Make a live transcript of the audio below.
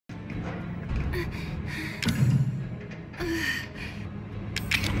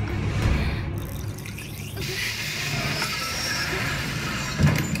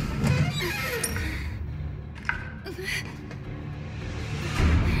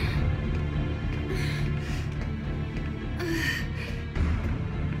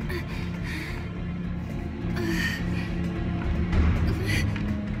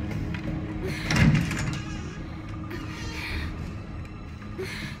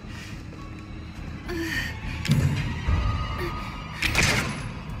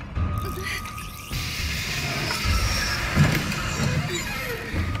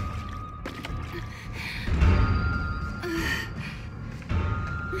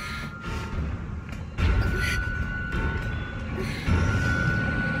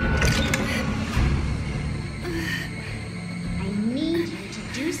need you to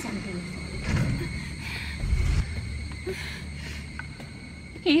do something for me.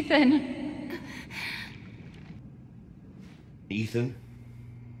 Ethan. Ethan?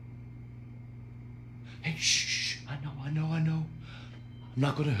 Hey, shh. I know. I'm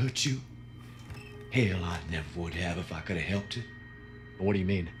not gonna hurt you. Hell, I never would have if I could have helped it. What do you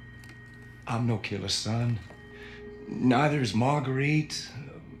mean? I'm no killer, son. Neither is Marguerite,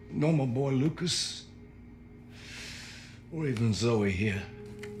 nor my boy Lucas, or even Zoe here.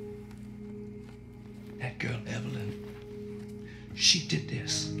 That girl, Evelyn, she did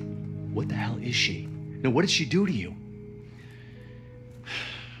this. What the hell is she? No, what did she do to you?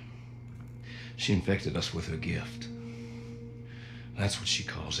 She infected us with her gift. That's what she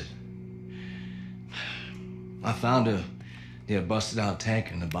calls it. I found her near a busted out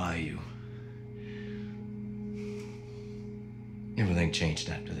tank in the bayou. Everything changed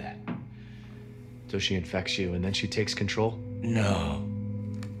after that. So she infects you and then she takes control? No.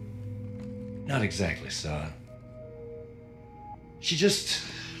 Not exactly, son. She just...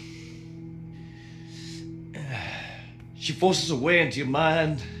 she forces her way into your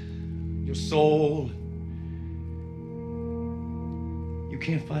mind, your soul. You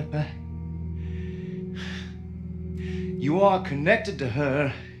can't fight back. You are connected to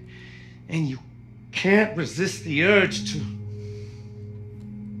her, and you can't resist the urge to...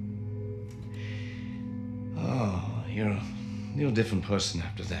 Oh, you're a different person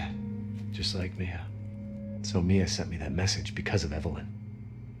after that. Just like Mia. So Mia sent me that message because of Evelyn.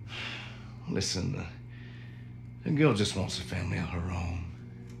 Listen, the girl just wants a family of her own.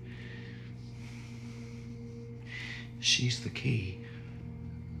 She's the key,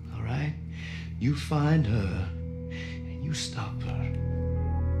 all right? You find her, and you stop her.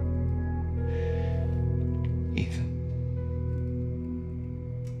 Ethan,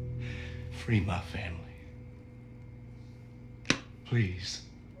 free my family. Please.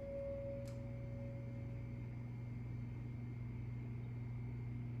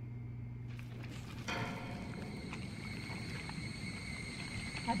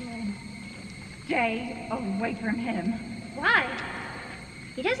 Evelyn, stay away from him. Why?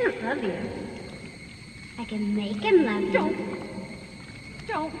 He doesn't love you. I can make him love you.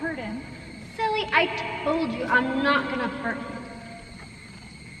 Don't hurt him. Silly, I told you I'm not gonna hurt him.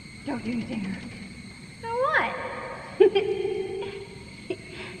 Don't you dare. So what?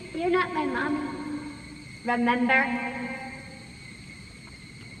 You're not my mommy. Remember?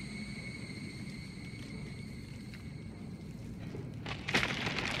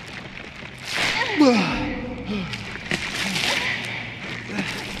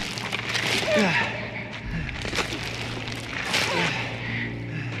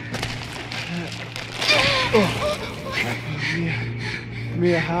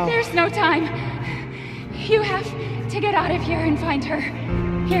 Mia, how? There's no time. You have to get out of here and find her.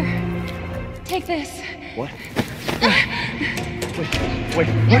 Here, take this. What? Wait, what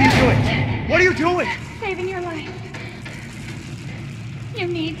are you doing? What are you doing? Saving your life. You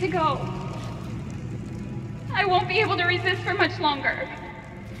need to go. I won't be able to resist for much longer.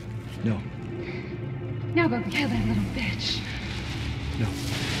 No, Now go kill that little bitch. no.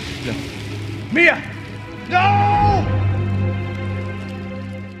 Mia! No!